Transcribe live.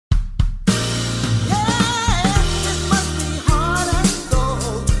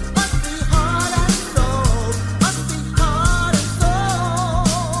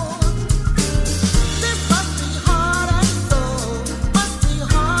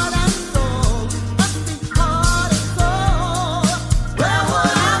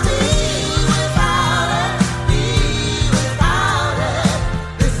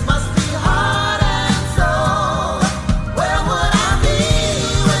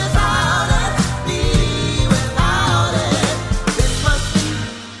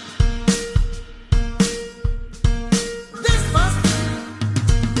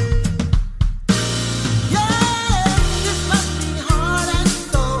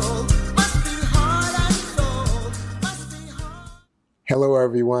Hello,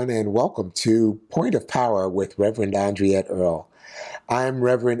 everyone, and welcome to Point of Power with Reverend Andriette Earl. I'm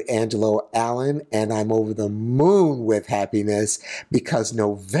Reverend Angelo Allen, and I'm over the moon with happiness because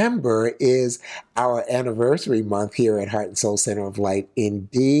November is our anniversary month here at Heart and Soul Center of Light.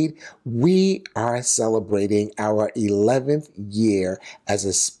 Indeed, we are celebrating our 11th year as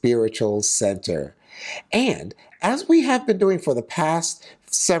a spiritual center. And as we have been doing for the past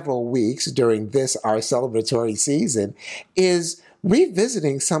several weeks during this, our celebratory season, is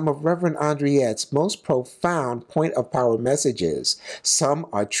revisiting some of Reverend Andriette's most profound point of power messages. Some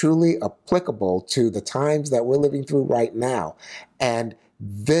are truly applicable to the times that we're living through right now. And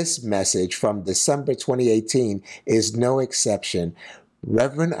this message from December 2018 is no exception.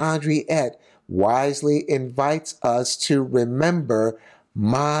 Reverend Andriette wisely invites us to remember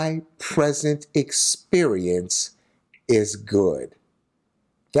my present experience is good.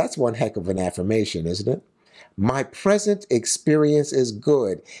 That's one heck of an affirmation, isn't it? My present experience is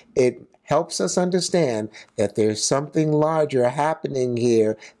good. It helps us understand that there's something larger happening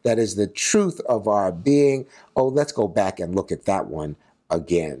here that is the truth of our being. Oh, let's go back and look at that one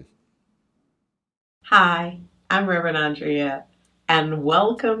again. Hi, I'm Reverend Andriette, and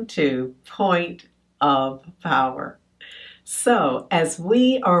welcome to Point of Power. So, as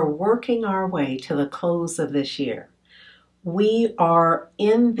we are working our way to the close of this year, we are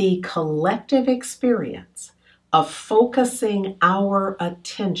in the collective experience of focusing our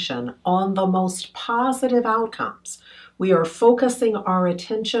attention on the most positive outcomes. We are focusing our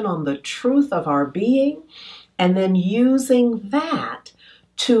attention on the truth of our being and then using that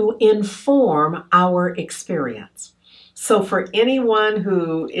to inform our experience. So for anyone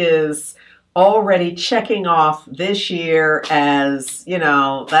who is already checking off this year as,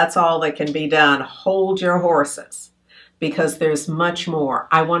 that's all that can be done, hold your horses because there's much more.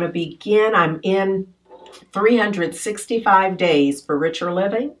 I want to begin. I'm in 365 days for richer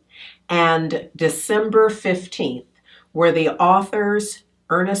living, and December 15th, where the authors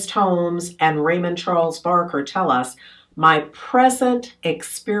Ernest Holmes and Raymond Charles Barker tell us, my present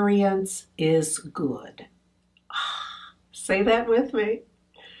experience is good. Say that with me.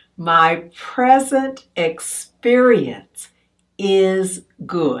 My present experience is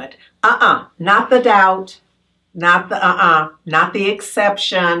good. Not the doubt, not the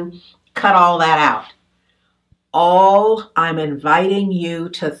exception. Cut all that out. All I'm inviting you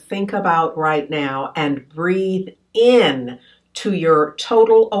to think about right now and breathe in to your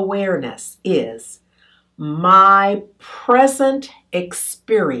total awareness is my present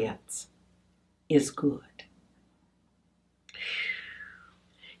experience is good.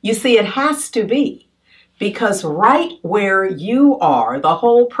 You see, it has to be, because right where you are, the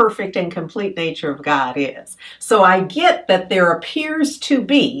whole perfect and complete nature of God is. So I get that there appears to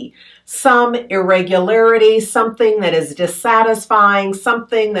be some irregularity, something that is dissatisfying,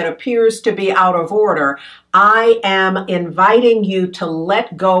 something that appears to be out of order. I am inviting you to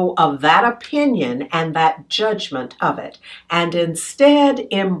let go of that opinion and that judgment of it, and instead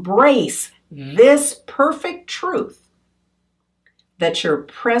embrace this perfect truth that your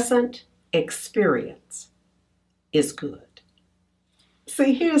present experience is good.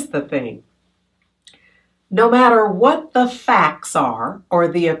 See, here's the thing. No matter what the facts are or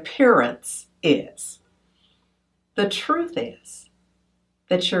the appearance is, the truth is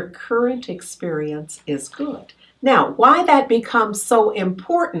that your current experience is good. Now, why that becomes so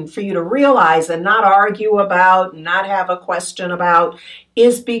important for you to realize and not argue about, not have a question about,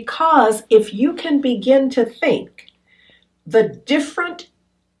 is because if you can begin to think the difference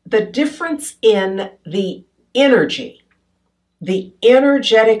in the energy, the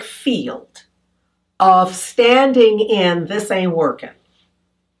energetic field of standing in this ain't working,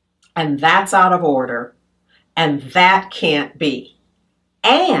 and that's out of order, and that can't be.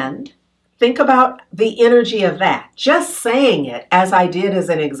 And think about the energy of that. Just saying it, as I did as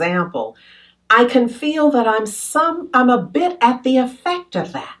an example, I can feel that I'm a bit at the effect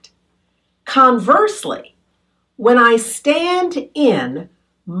of that. Conversely, when I stand in,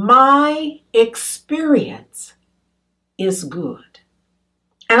 my experience is good.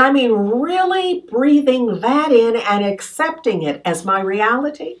 And I mean really breathing that in and accepting it as my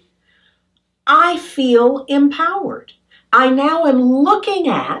reality, I feel empowered. I now am looking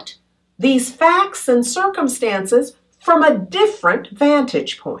at these facts and circumstances from a different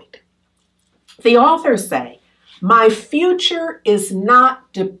vantage point. The authors say, my future is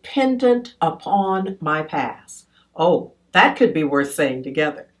not dependent upon my past. Oh, that could be worth saying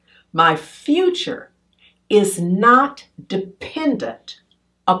together. My future is not dependent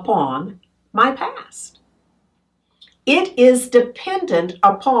upon my past. It is dependent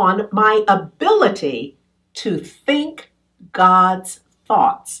upon my ability to think God's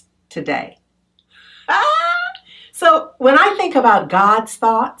thoughts today. So when I think about God's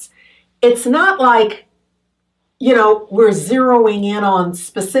thoughts, it's not like, we're zeroing in on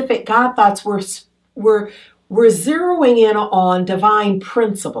specific God thoughts. We're zeroing in on divine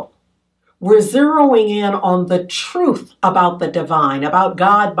principle. We're zeroing in on the truth about the divine, about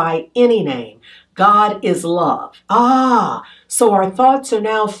God by any name. God is love. So our thoughts are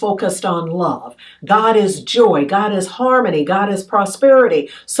now focused on love. God is joy. God is harmony. God is prosperity.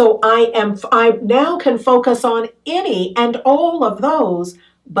 So I now can focus on any and all of those,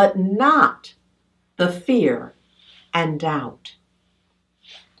 but not the fear and doubt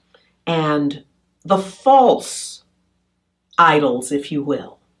and the false idols, if you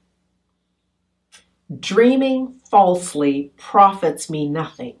will. Dreaming falsely profits me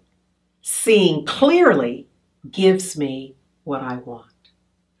nothing. Seeing clearly gives me what I want.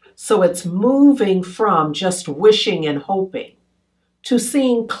 So it's moving from just wishing and hoping to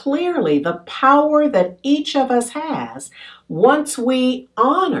seeing clearly the power that each of us has once we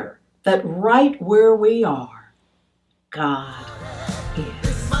honor that right where we are, God